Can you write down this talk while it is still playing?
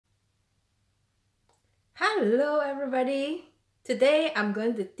Hello everybody! Today I'm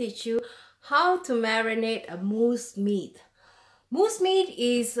going to teach you how to marinate a moose meat. Moose meat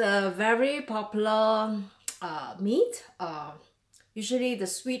is a very popular meat. Usually the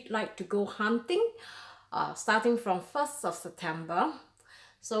Swedes like to go hunting starting from 1st of September.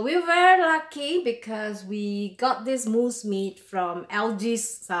 So we were very lucky because we got this moose meat from LG's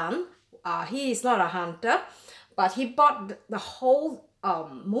son. He is not a hunter, but he bought the whole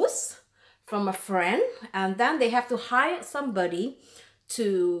moose from a friend, and then they have to hire somebody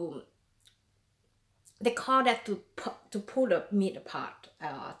to, they call that to pull the meat apart,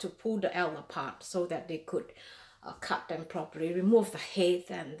 to pull the L apart so that they could cut them properly, remove the head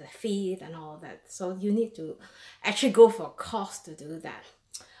and the feet and all that. So you need to actually go for a course to do that.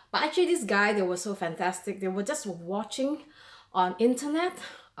 But actually this guy, they were so fantastic. They were just watching on internet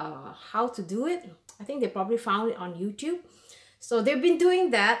how to do it. I think they probably found it on YouTube. So they've been doing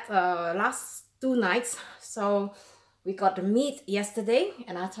that last 2 nights. So we got the meat yesterday,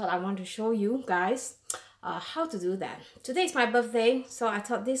 and I thought I want to show you guys how to do that. Today is my birthday, so I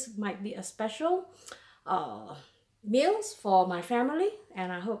thought this might be a special meals for my family,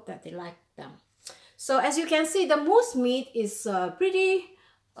 and I hope that they like them. So as you can see, the moose meat is pretty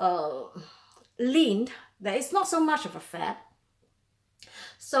lean. There is not so much of a fat.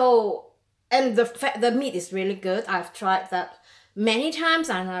 So, and the meat is really good. I've tried that many times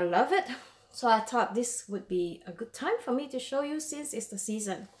and I love it. So I thought this would be a good time for me to show you since it's the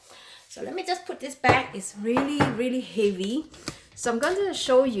season. So let me just put this back. It's really heavy. So I'm going to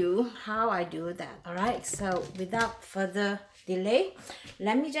show you how I do that. All right. So without further delay,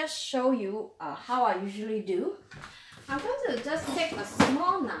 let me just show you how I usually do. I'm going to just take a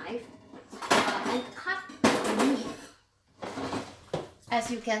small knife and cut the meat. As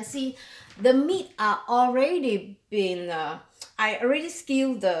you can see, the meat are already been, I already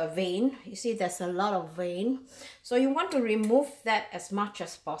skilled the vein. You see there's a lot of vein. So you want to remove that as much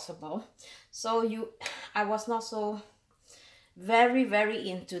as possible. So I was not so very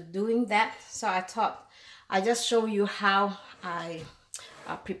into doing that. So I thought I just show you how I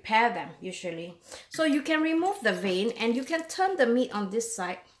prepare them usually. So you can remove the vein and you can turn the meat on this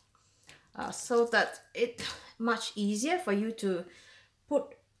side so that it's much easier for you to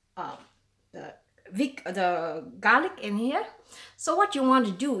put the garlic in here. So what you want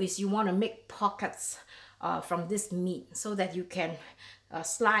to do is you want to make pockets from this meat so that you can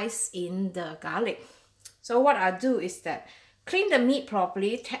slice in the garlic. So what I do is that clean the meat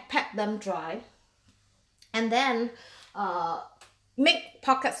properly, pat them dry, and then make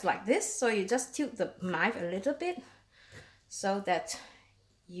pockets like this. So you just tilt the knife a little bit so that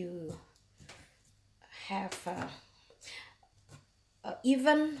you have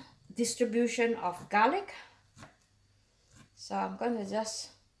even distribution of garlic. So I'm going to just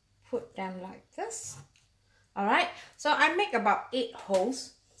put them like this. All right, so I make about 8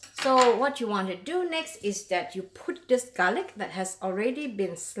 holes. So what you want to do next is that you put this garlic that has already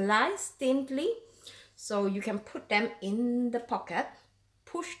been sliced thinly, so you can put them in the pocket,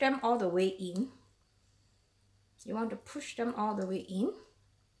 push them all the way in. You want to push them all the way in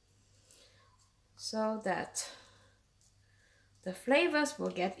so that the flavors will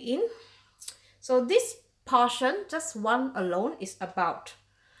get in. So this portion, just one alone, is about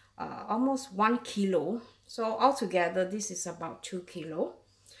almost 1 kilo. So altogether this is about 2 kilo.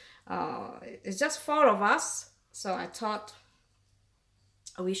 It's just 4 of us, so I thought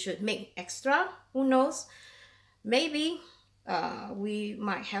we should make extra. Who knows, maybe we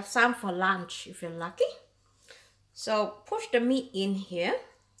might have some for lunch if you're lucky. So push the meat in here.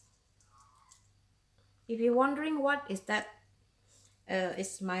 If you're wondering what is that,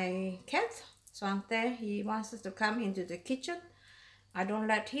 it's my cat. So I'm there, he wants us to come into the kitchen. I don't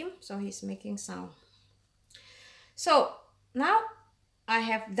let him, so he's making sound. So now I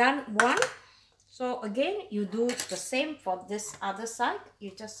have done one. So again, you do the same for this other side.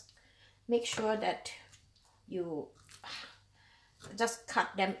 You just make sure that you just cut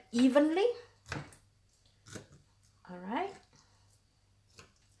them evenly. All right.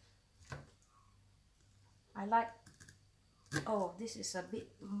 I like, oh, this is a bit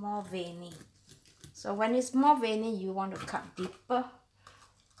more veiny. So when it's more veiny, you want to cut deeper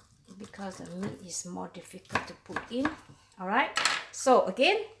because the meat is more difficult to put in. All right, so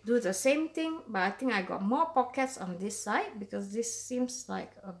again, do the same thing, but I think I got more pockets on this side because this seems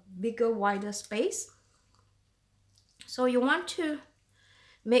like a bigger, wider space. So you want to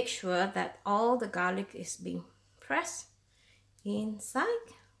make sure that all the garlic is being pressed inside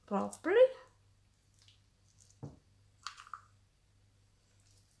properly.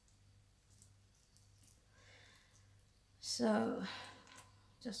 So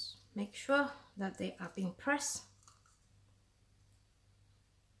just make sure that they are being pressed.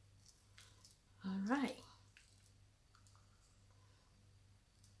 All right.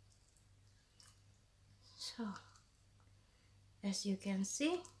 So, as you can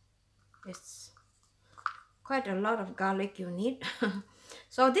see, it's quite a lot of garlic you need.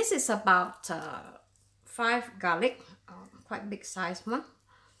 So this is about 5 garlic, quite big size one.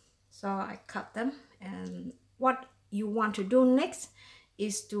 So I cut them, and what you want to do next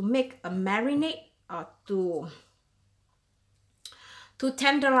is to make a marinade to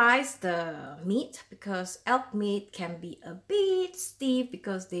tenderize the meat, because elk meat can be a bit stiff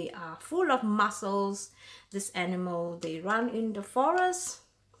because they are full of muscles. This animal, they run in the forest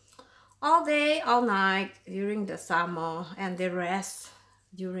all day, all night during the summer, and they rest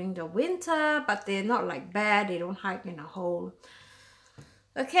during the winter, but they're not like bear, they don't hide in a hole.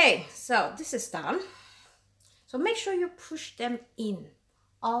 Okay, so this is done. So make sure you push them in,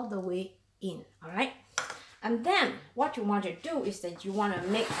 all the way in, all right? And then what you want to do is that you want to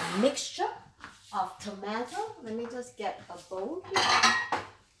make a mixture of tomato. Let me just get a bowl here.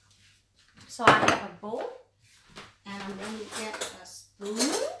 So I have a bowl, and then you get a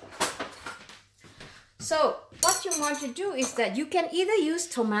spoon. So what you want to do is that you can either use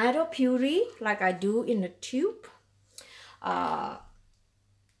tomato puree like I do in the tube.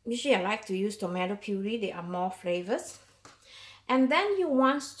 Usually I like to use tomato puree, they are more flavors. And then you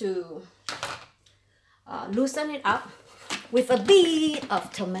want to loosen it up with a bit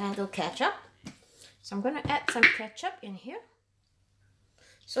of tomato ketchup. So I'm going to add some ketchup in here.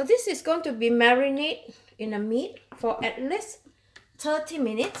 So this is going to be marinate in the meat for at least 30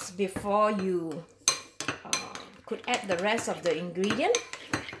 minutes before you could add the rest of the ingredient.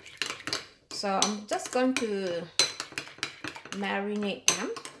 So I'm just going to marinate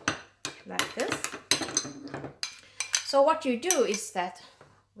them like this. So what you do is that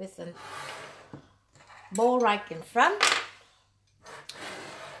with a bowl right in front,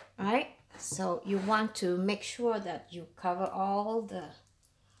 right? So you want to make sure that you cover all the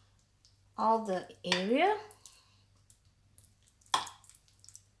area.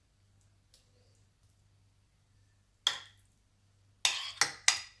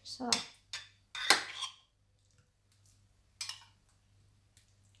 So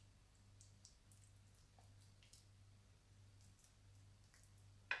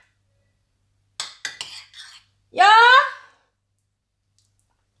yeah,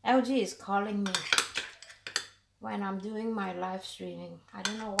 LG is calling me when I'm doing my live streaming. I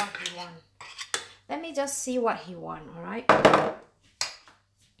don't know what he wants. Let me just see what he wants, all right?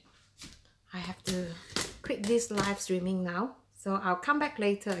 I have to quit this live streaming now, so I'll come back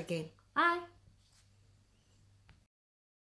later again. Bye.